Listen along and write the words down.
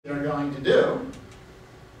they're going to do.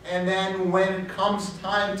 And then when it comes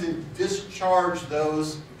time to discharge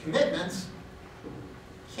those commitments,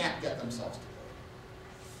 can't get themselves to do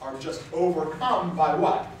it. Are just overcome by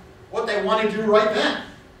what? What they want to do right then.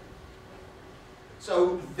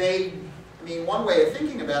 So one way of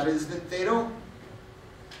thinking about it is that they don't,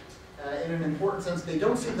 in an important sense, they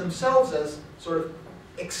don't see themselves as sort of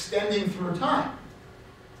extending through time.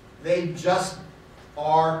 They just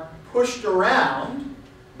are pushed around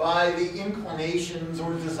by the inclinations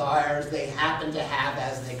or desires they happen to have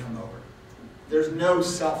as they come over. There's no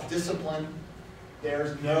self-discipline.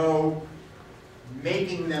 There's no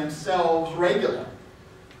making themselves regular.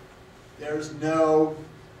 There's no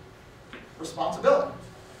responsibility.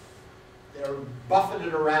 They're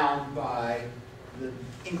buffeted around by the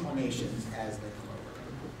inclinations as they come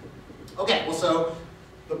over. Okay, well, so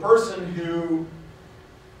the person who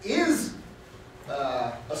is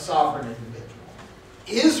a sovereign individual,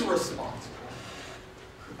 is responsible,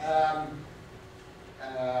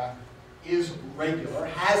 is regular,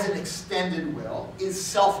 has an extended will, is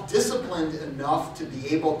self-disciplined enough to be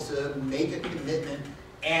able to make a commitment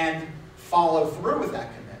and follow through with that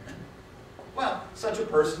commitment, well, such a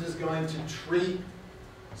person is going to treat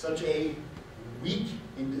such a weak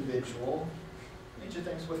individual, Nietzsche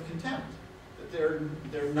thinks, with contempt. That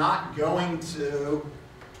they're not going to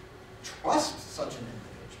trust such an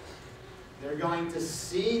individual. They're going to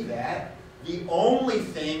see that the only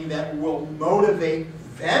thing that will motivate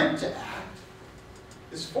them to act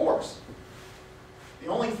is force. The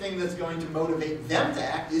only thing that's going to motivate them to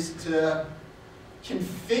act is to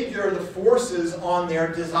configure the forces on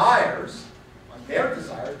their desires,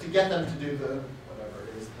 to get them to do whatever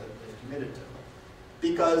it is that they've committed to.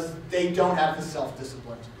 Because they don't have the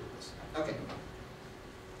self-discipline to do this. Okay.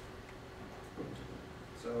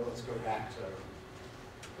 So let's go back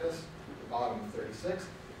to this, the bottom of 36.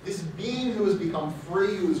 This being who has become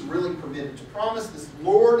free, who is really permitted to promise, this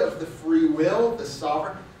Lord of the free will, the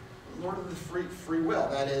sovereign, Lord of the free will,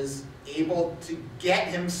 that is able to get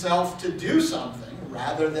himself to do something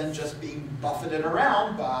rather than just being buffeted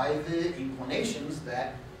around by the inclinations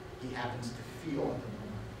that he happens to feel at the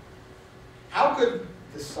moment. How could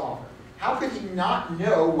the sovereign, how could he not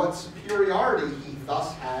know what superiority he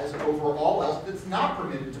thus has over all else that's not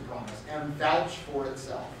permitted to promise and vouch for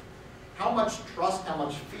itself? How much trust, how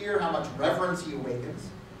much fear, how much reverence he awakens,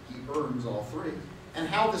 he earns all three. And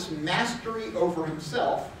how this mastery over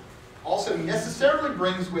himself also necessarily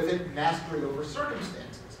brings with it mastery over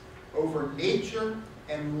circumstances, over nature,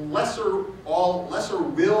 and lesser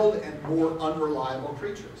willed and more unreliable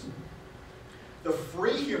creatures. The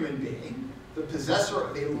free human being, the possessor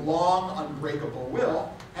of a long, unbreakable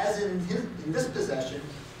will, has in this possession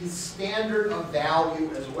his standard of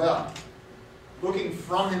value as well. Looking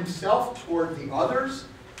from himself toward the others,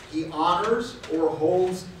 he honors or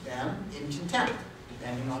holds them in contempt,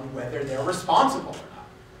 depending on whether they're responsible or not,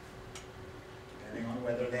 depending on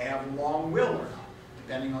whether they have long will or not,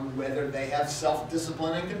 depending on whether they have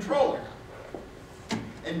self-discipline and control or not.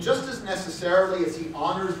 And just as necessarily as he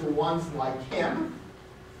honors the ones like him,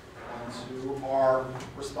 the ones who are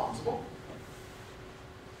responsible,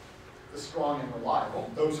 the strong and reliable,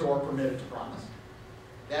 those who are permitted to promise,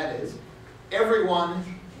 that is, everyone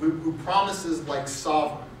who promises like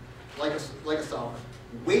sovereign, like a sovereign,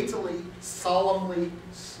 weightily, solemnly,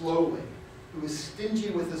 slowly, who is stingy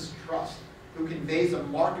with his trust, who conveys a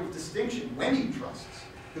mark of distinction when he trusts,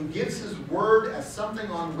 who gives his word as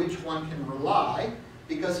something on which one can rely,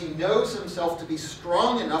 because he knows himself to be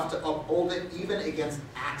strong enough to uphold it even against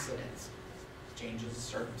accidents, changes of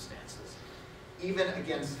circumstances, even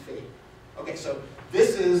against fate. Okay, so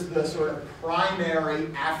this is the sort of primary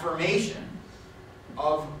affirmation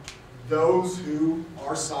of those who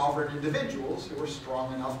are sovereign individuals who are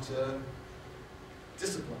strong enough to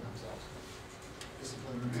discipline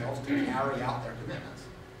themselves to carry out their commitments.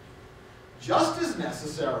 Just as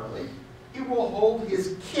necessarily, he will hold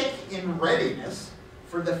his kick in readiness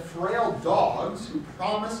for the frail dogs who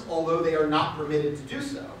promise although they are not permitted to do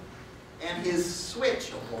so, and his switch,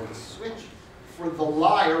 he'll hold his switch, for the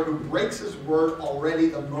liar who breaks his word already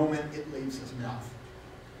the moment it leaves his mouth.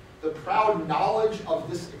 The proud knowledge of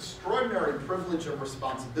this extraordinary privilege of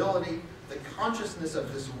responsibility, the consciousness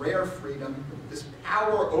of this rare freedom, this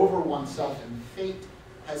power over oneself and fate,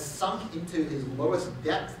 has sunk into his lowest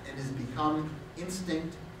depth and has become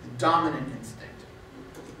instinct, the dominant instinct.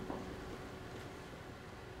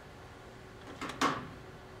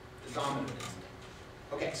 The dominant instinct.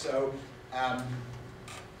 Okay, so I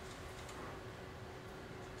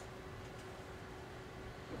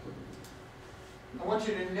want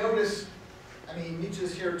you to notice,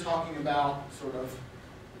 Nietzsche's here talking about sort of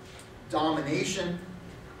domination,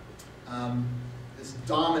 this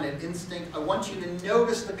dominant instinct. I want you to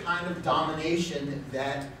notice the kind of domination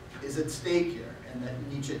that is at stake here and that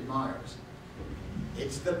Nietzsche admires.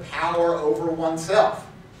 It's the power over oneself.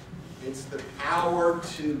 It's the power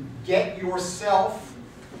to get yourself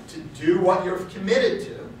to do what you're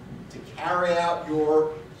committed to carry out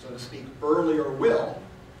your, so to speak, earlier will,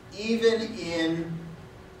 even in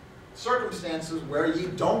circumstances where you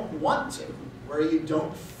don't want to, where you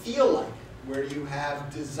don't feel like it, where you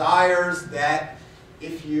have desires that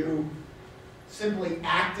if you simply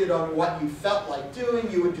acted on what you felt like doing,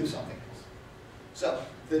 you would do something else. So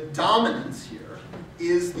the dominance here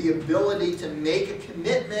is the ability to make a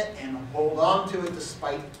commitment and hold on to it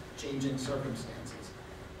despite changing circumstances.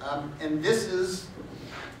 And this is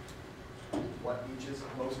what Nietzsche is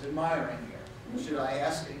most admiring here. Should I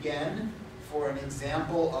ask again for an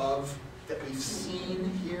example of that we've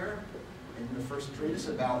seen here in the first treatise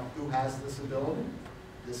about who has this ability?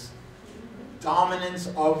 This dominance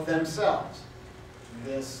of themselves,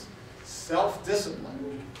 this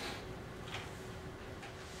self-discipline.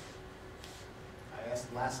 I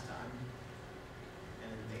asked last time,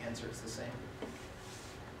 and the answer is the same.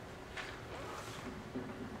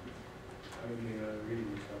 I mean,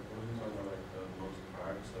 reading stuff, wasn't talking about like the most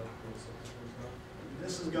private stuff,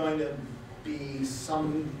 This is going to be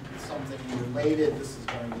something related. This is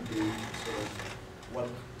going to be sort of what.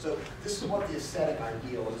 So this is what the ascetic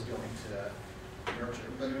ideal is going to nurture.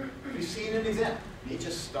 But we've seen an example. Nietzsche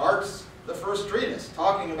starts the first treatise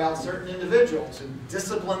talking about certain individuals who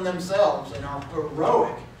discipline themselves and are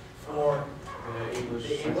heroic for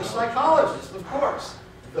the English psychologists, of course.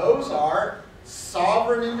 Those are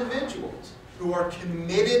sovereign individuals who are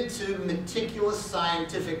committed to meticulous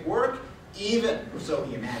scientific work, even, so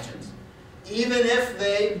he imagines, even if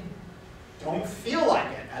they don't feel like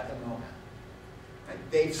it at the moment. Right?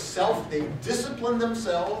 They've disciplined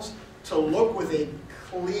themselves to look with a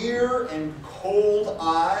clear and cold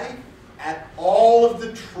eye at all of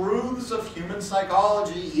the truths of human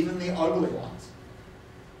psychology, even the ugly ones.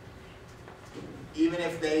 Even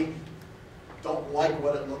if they don't like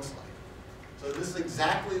what it looks like. So this is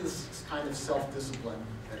exactly this kind of self-discipline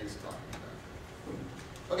that he's talking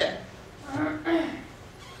about. Okay. And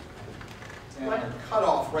I'm going to cut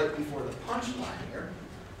off right before the punchline here.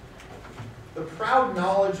 The proud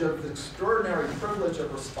knowledge of the extraordinary privilege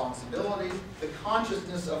of responsibility, the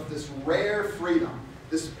consciousness of this rare freedom,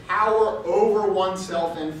 this power over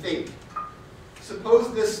oneself and fate.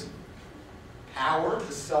 Suppose this power,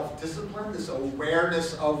 this self-discipline, this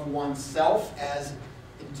awareness of oneself as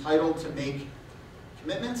entitled to make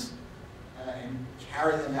commitments and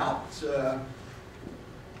carry them out, to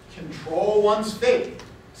control one's fate,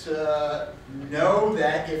 to know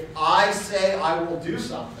that if I say I will do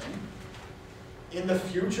something, in the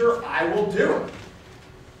future I will do it.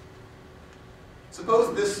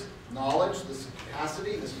 Suppose this knowledge, this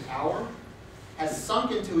capacity, this power, has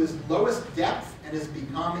sunk into his lowest depth and has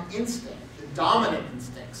become instinct, the dominant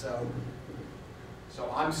instinct. So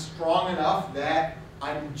I'm strong enough that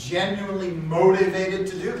I'm genuinely motivated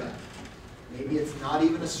to do that. Maybe it's not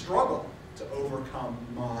even a struggle to overcome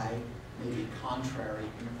my maybe contrary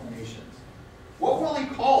inclinations. What will he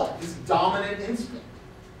call it? His dominant instinct,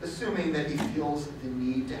 assuming that he feels the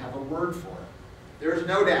need to have a word for it. There is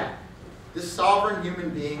no doubt. This sovereign human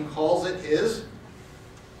being calls it his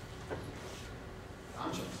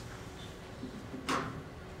conscience.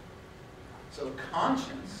 So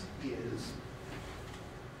conscience is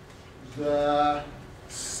the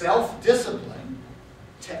self-discipline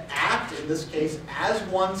to act, in this case, as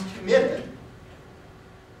one's committed,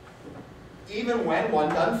 even when one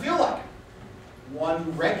doesn't feel like it.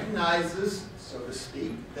 One recognizes, so to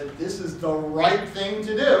speak, that this is the right thing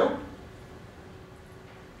to do,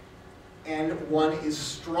 and one is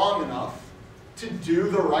strong enough to do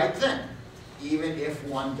the right thing, even if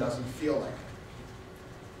one doesn't feel like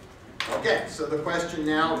it. Okay, so the question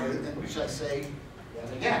now is, and which I say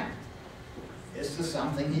yet again, this is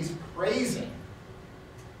something he's praising.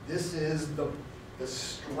 This is the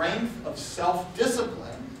strength of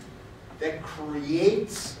self-discipline that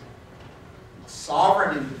creates a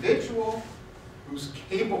sovereign individual who's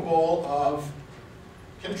capable of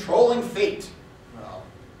controlling fate. Well,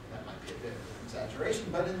 that might be a bit of an exaggeration,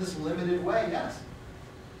 but in this limited way, yes.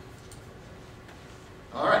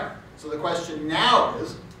 All right, so the question now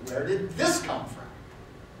is, where did this come from?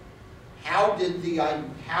 How did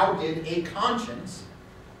a conscience,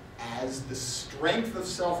 as the strength of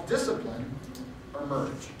self-discipline,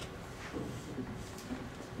 emerge?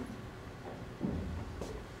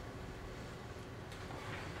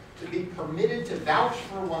 To be permitted to vouch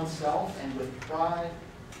for oneself and with pride,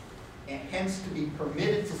 and hence to be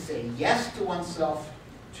permitted to say yes to oneself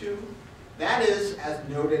too. That is, as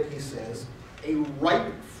noted, he says, a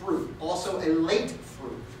ripe fruit, also a late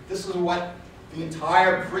fruit. This is what the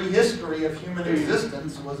entire prehistory of human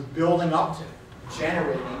existence was building up to,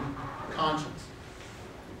 generating conscience.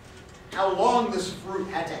 How long this fruit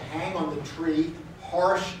had to hang on the tree,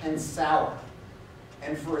 harsh and sour,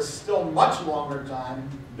 and for a still much longer time,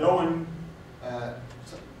 one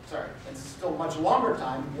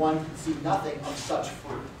could see nothing of such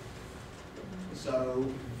fruit. So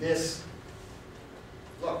this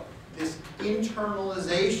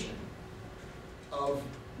internalization of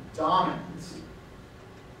dominance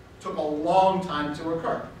took a long time to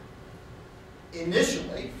occur.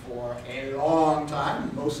 Initially, for a long time,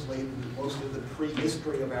 most of the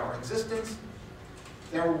prehistory of our existence,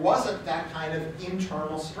 there wasn't that kind of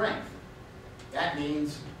internal strength. That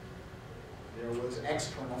means there was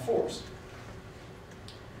external force.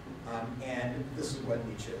 And this is what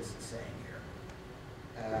Nietzsche is saying here.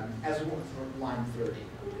 Line 30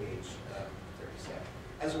 on page 37.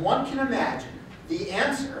 As one can imagine, the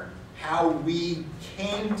answer, how we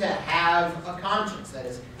came to have a conscience, that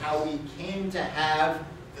is, how we came to have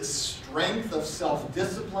the strength of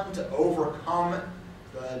self-discipline to overcome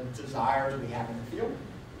the desires we happen to feel.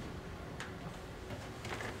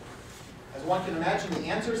 As one can imagine, the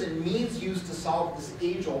answers and means used to solve this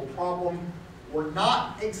age-old problem were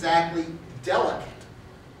not exactly delicate.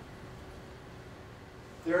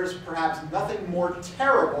 There is perhaps nothing more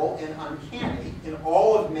terrible and uncanny in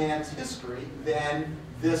all of man's history than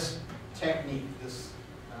this technique, this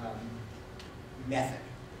method.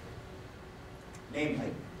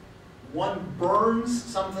 Namely, one burns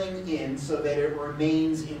something in so that it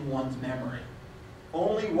remains in one's memory.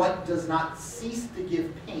 Only what does not cease to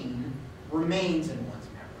give pain remains in one's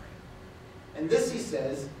memory. And this, he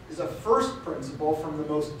says, is a first principle from the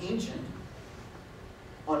most ancient,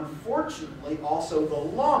 unfortunately also the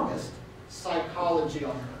longest, psychology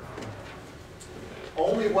on earth.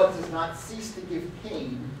 Only what does not cease to give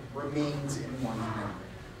pain remains in one's memory.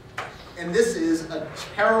 And this is a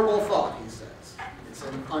terrible thought, he says. It's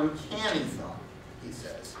an uncanny thought, he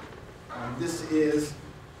says. This is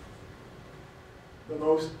the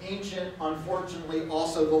most ancient, unfortunately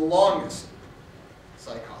also the longest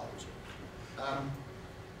psychology.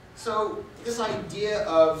 So this idea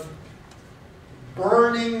of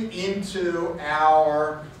burning into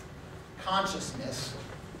our consciousness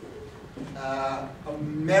a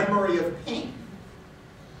memory of pain,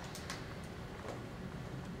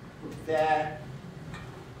 that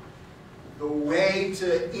the way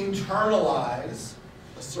to internalize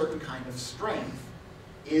a certain kind of strength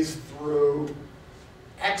is through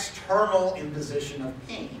external imposition of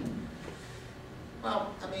pain.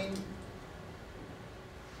 Well, I mean,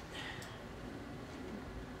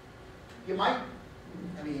 you might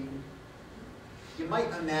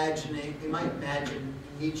imagine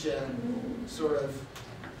Nietzsche sort of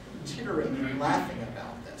tittering and laughing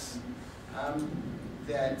about this.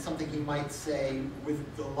 That something he might say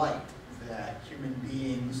with delight, that human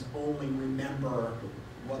beings only remember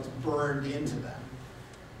what's burned into them.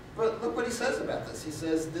 But look what he says about this. He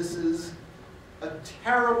says this is a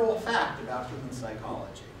terrible fact about human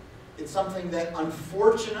psychology. It's something that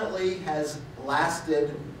unfortunately has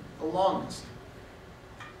lasted the longest.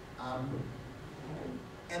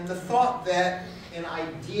 And the thought that an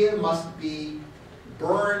idea must be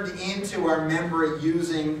burned into our memory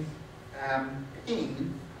using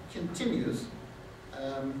pain continues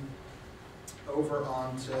over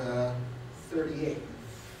on to 38,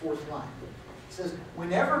 fourth line. It says,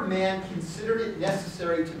 whenever man considered it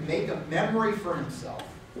necessary to make a memory for himself,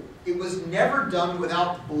 it was never done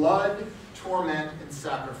without blood, torment, and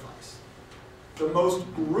sacrifice. The most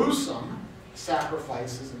gruesome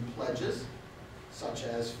sacrifices and pledges, such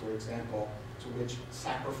as, for example, to which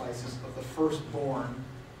sacrifices of the firstborn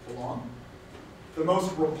belong. The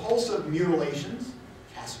most repulsive mutilations,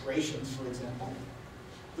 castrations, for example.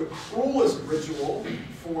 The cruelest ritual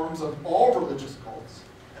forms of all religious cults,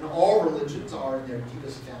 and all religions are in their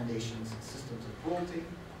deepest foundations systems of cruelty.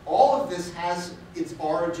 All of this has its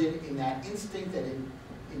origin in that instinct that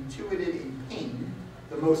intuited in pain,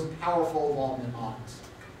 the most powerful of all mnemonics.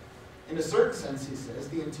 In a certain sense, he says,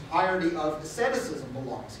 the entirety of asceticism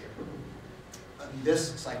belongs here, in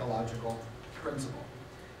this psychological principle.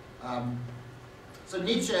 So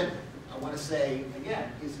Nietzsche, I want to say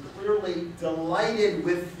again, is clearly delighted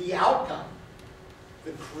with the outcome.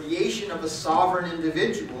 The creation of a sovereign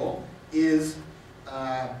individual is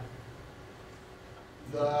the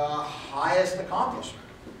highest accomplishment.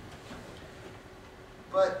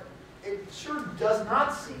 But it sure does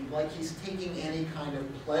not seem like he's taking any kind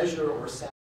of pleasure or satisfaction